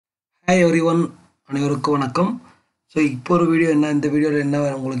Hi everyone, அனைவருக்கும் வணக்கம். So இப்போ ஒரு வீடியோ இந்த வீடியோவில் என்ன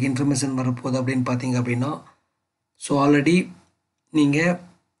உங்களுக்கு இன்ஃபர்மேஷன் வரப்போகுது அப்படின்னு பார்த்தீங்க அப்படின்னா, ஸோ ஆல்ரெடி நீங்கள்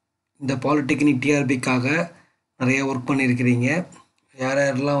இந்த பாலிடெக்னிக் டிஆர்பிக்காக நிறைய ஒர்க் பண்ணியிருக்கிறீங்க.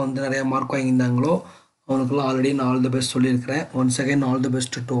 யாரெல்லாம் நிறையா மார்க் வாங்கியிருந்தாங்களோ அவங்களுக்குலாம் ஆல்ரெடி நான் ஆல் தி பெஸ்ட் சொல்லியிருக்கிறேன். Once again all the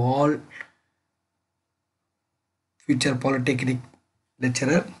best to all future polytechnic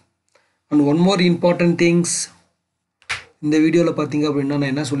lecturer. And one more important things, இந்த வீடியோவில் பார்த்தீங்க அப்படின்னா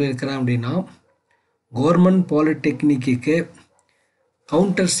நான் என்ன சொல்லியிருக்கிறேன் அப்படின்னா, கவர்மெண்ட் பாலிடெக்னிக்கு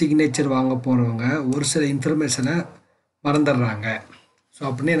கவுண்டர் சிக்னேச்சர் வாங்க போகிறவங்க ஒரு சில இன்ஃபர்மேஷனை மறந்துடுறாங்க. ஸோ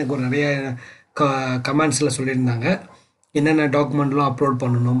அப்படின்னு எனக்கு ஒரு நிறைய கமெண்ட்ஸில் சொல்லியிருந்தாங்க, என்னென்ன டாக்குமெண்ட்லாம் அப்லோட்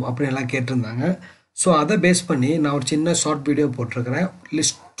பண்ணணும் அப்படின்லாம் கேட்டிருந்தாங்க. ஸோ அதை பேஸ் பண்ணி நான் ஒரு சின்ன ஷார்ட் வீடியோ போட்டிருக்கிறேன்.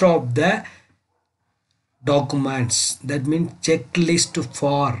 List of the documents, that means checklist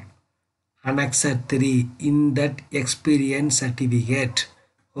for Annexure-III in that experience certificate.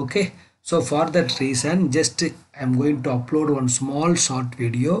 Okay, so for that reason just I am going to upload one small short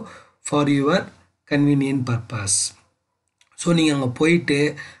video for your convenient purpose. So நீங்கள் அங்கே போயிட்டு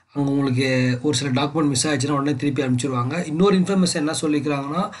அங்கே உங்களுக்கு ஒரு சில document miss ஆகிடுச்சுன்னா உடனே திருப்பி அனுப்பிச்சிடுவாங்க. இன்னொரு இன்ஃபர்மேஷன் என்ன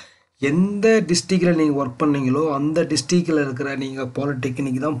சொல்லிக்கிறாங்கன்னா, எந்த டிஸ்ட்ரிக்டில் நீங்கள் ஒர்க் பண்ணீங்களோ அந்த டிஸ்ட்ரிக்டில் இருக்கிற நீங்கள்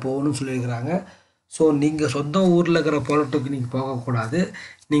பாலிடெக்னிக் தான் போகணும்னு சொல்லியிருக்கிறாங்க. ஸோ நீங்கள் சொந்த ஊரில் இருக்கிற பாலிடெக்னிக் போகக்கூடாது.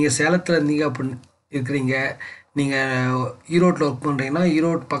 நீங்கள் சேலத்தில் இருந்தீங்க அப்படின்னு இருக்கிறீங்க, நீங்கள் ஈரோட்டில் ஒர்க் பண்ணுறீங்கன்னா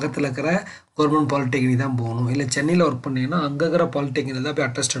ஈரோடு பக்கத்தில் இருக்கிற கவர்மெண்ட் பாலிடெக்னிக் தான் போகணும். இல்லை சென்னையில் ஒர்க் பண்ணீங்கன்னா அங்கே இருக்கிற பாலிடெக்னிக் தான் போய்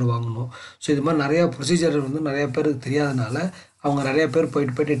அட்டஸ்டட் வாங்கணும். ஸோ இது மாதிரி நிறையா ப்ரொசீஜர் நிறைய பேருக்கு தெரியாதனால அவங்க நிறைய பேர்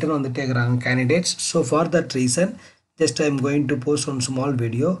போயிட்டு ரிட்டர்ன் வந்துட்டே இருக்கிறாங்க candidates. So for that reason just I am going to post one small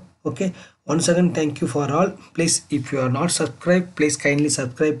video. Okay, once again thank you for all. Please, if you are not subscribed, please kindly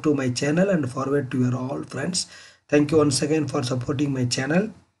subscribe to my channel and forward to your all friends. Thank you once again for supporting my channel.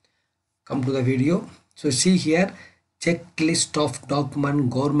 Come to the video. So see here, checklist of document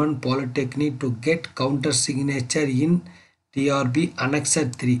government polytechnic to get counter signature in TRB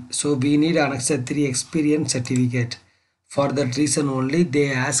Annexure-III. So we need Annexure-III experience certificate. For that reason only they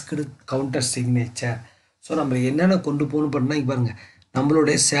asked counter signature. So நம்ம என்னென்ன கொண்டு போகணும் பண்ணால் இங்கே பாருங்கள்,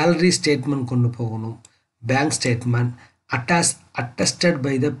 நம்மளுடைய salary statement கொண்டு போகணும், bank statement, attested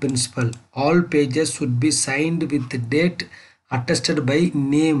by the principal. All pages should be signed with date, attested by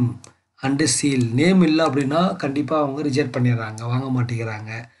name and seal. Name இல்லை அப்படின்னா கண்டிப்பாக அவங்க ரிஜெக்ட் பண்ணிடுறாங்க, வாங்க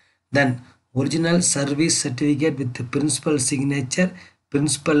மாட்டேங்கிறாங்க. தென் original service certificate with principal signature,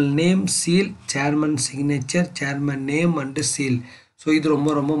 principal name, seal, chairman signature, chairman name and seal. So இது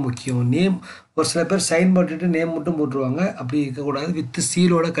ரொம்ப ரொம்ப முக்கியம். நேம் ஒரு சில பேர் சைன் பண்ணிட்டு நேம் மட்டும் போட்டுருவாங்க, அப்படி இருக்கக்கூடாது, வித்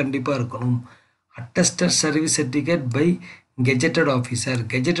சீலோட கண்டிப்பாக இருக்கணும். Attested service certificate by gazetted officer,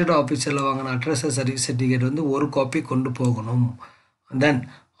 gazetted ஆஃபீஸரில் வாங்கின அட்டஸ்டட் சர்வீஸ் சர்டிஃபிகேட் ஒரு காப்பி கொண்டு போகணும். தென்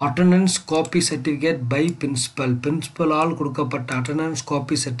அட்டண்டன்ஸ் காப்பி சர்டிஃபிகேட் பை பிரின்சிபலால் கொடுக்கப்பட்ட அட்டண்டன்ஸ்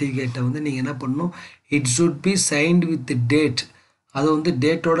காப்பி சர்டிஃபிகேட்டை நீங்கள் என்ன பண்ணணும், it should be signed with date, அது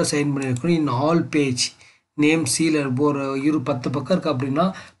டேட்டோட சைன் பண்ணியிருக்கணும். In all page name seal. ஒரு 10 பக்கம் இருக்குது அப்படின்னா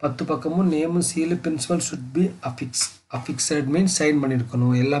 10 பக்கமும் நேமும் seal principal should be அஃபிக்ஸட் means sign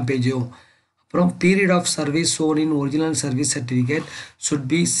பண்ணியிருக்கணும் எல்லா பேஜும். அப்புறம் period of service shown in original service certificate should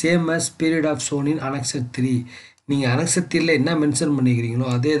be same as period of shown in Annexure-III. நீங்கள் Annexure-III என்ன மென்ஷன்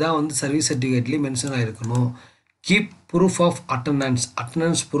பண்ணிக்கிறீங்களோ அதே தான் service சர்டிஃபிகேட்லேயும் mention ஆகிருக்கணும். Keep proof of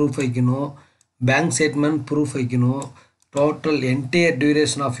attendance proof வைக்கணும், bank statement proof வைக்கணும், total entire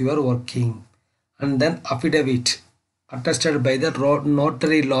duration of your working. And then affidavit attested by the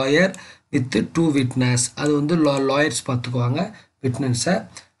notary lawyer with 2 witness. அது lawyers பார்த்துக்குவாங்க விட்னஸை.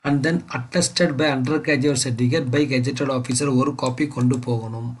 And then attested by undergraduate certificate by gazetted officer ஒரு copy கொண்டு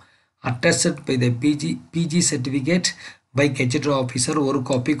போகணும். Attested by the PG certificate by gazetted officer ஒரு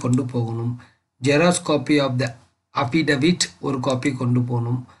copy கொண்டு போகணும். Xerox copy of the affidavit ஒரு copy கொண்டு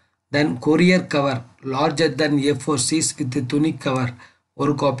போகணும். Then courier cover larger than A4 sheets with துணி கவர்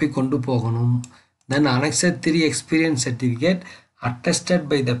ஒரு காப்பி கொண்டு போகணும். Then Annexure-III experience certificate attested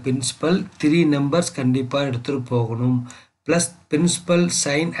by the principal 3 numbers கண்டிப்பாக எடுத்துகிட்டு போகணும். Plus principal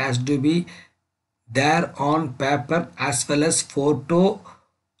sign has to be there on paper as well as photo,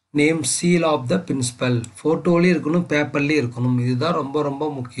 name, seal of the principal. ஃபோட்டோலேயும் இருக்கணும், பேப்பர்லேயும் இருக்கணும். இதுதான் ரொம்ப ரொம்ப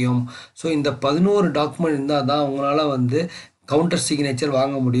முக்கியம். ஸோ இந்த 11 டாக்குமெண்ட் இருந்தால் தான் அவங்களால கவுண்டர் சிக்னேச்சர்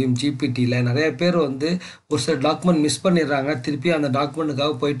வாங்க முடியும். ஜிபிடியில் நிறைய பேர் ஒரு சில டாக்குமெண்ட் மிஸ் பண்ணிடுறாங்க, திருப்பி அந்த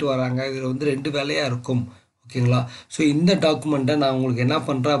டாக்குமெண்ட்டுக்காக போயிட்டு வராங்க. இதில் 2 வேலையாக இருக்கும். ஓகேங்களா? ஸோ இந்த டாக்குமெண்ட்டை நான் உங்களுக்கு என்ன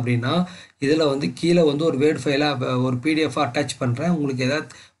பண்ணுறேன் அப்படின்னா, இதில் கீழே ஒரு வேர்ட் ஃபைலாக ஒரு பிடிஎஃபாக அட்டாச் பண்ணுறேன். உங்களுக்கு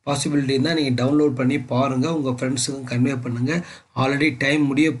ஏதாவது பாசிபிலிட்டி இருந்தால் நீங்கள் டவுன்லோட் பண்ணி பாருங்கள், உங்கள் ஃப்ரெண்ட்ஸுக்கும் கன்வே பண்ணுங்கள். ஆல்ரெடி டைம்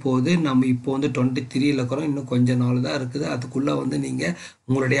முடிய போகுது, நம்ம இப்போ 23 இருக்கிறோம், இன்னும் கொஞ்சம் நாள் தான் இருக்குது. அதுக்குள்ளே நீங்கள்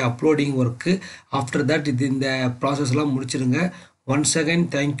உங்களுடைய அப்லோடிங் ஒர்க்கு ஆஃப்டர் தட் இந்த ப்ராசஸ்லாம் முடிச்சிருங்க. Once again,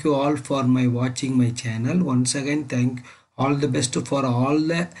 thank you all for my watching my channel. Once again, thank all the best for all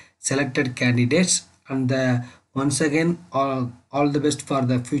the selected candidates, and once again all the best for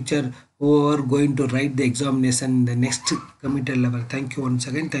the future who are going to write the examination in the next committed level. Thank you once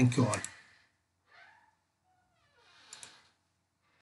again. Thank you all.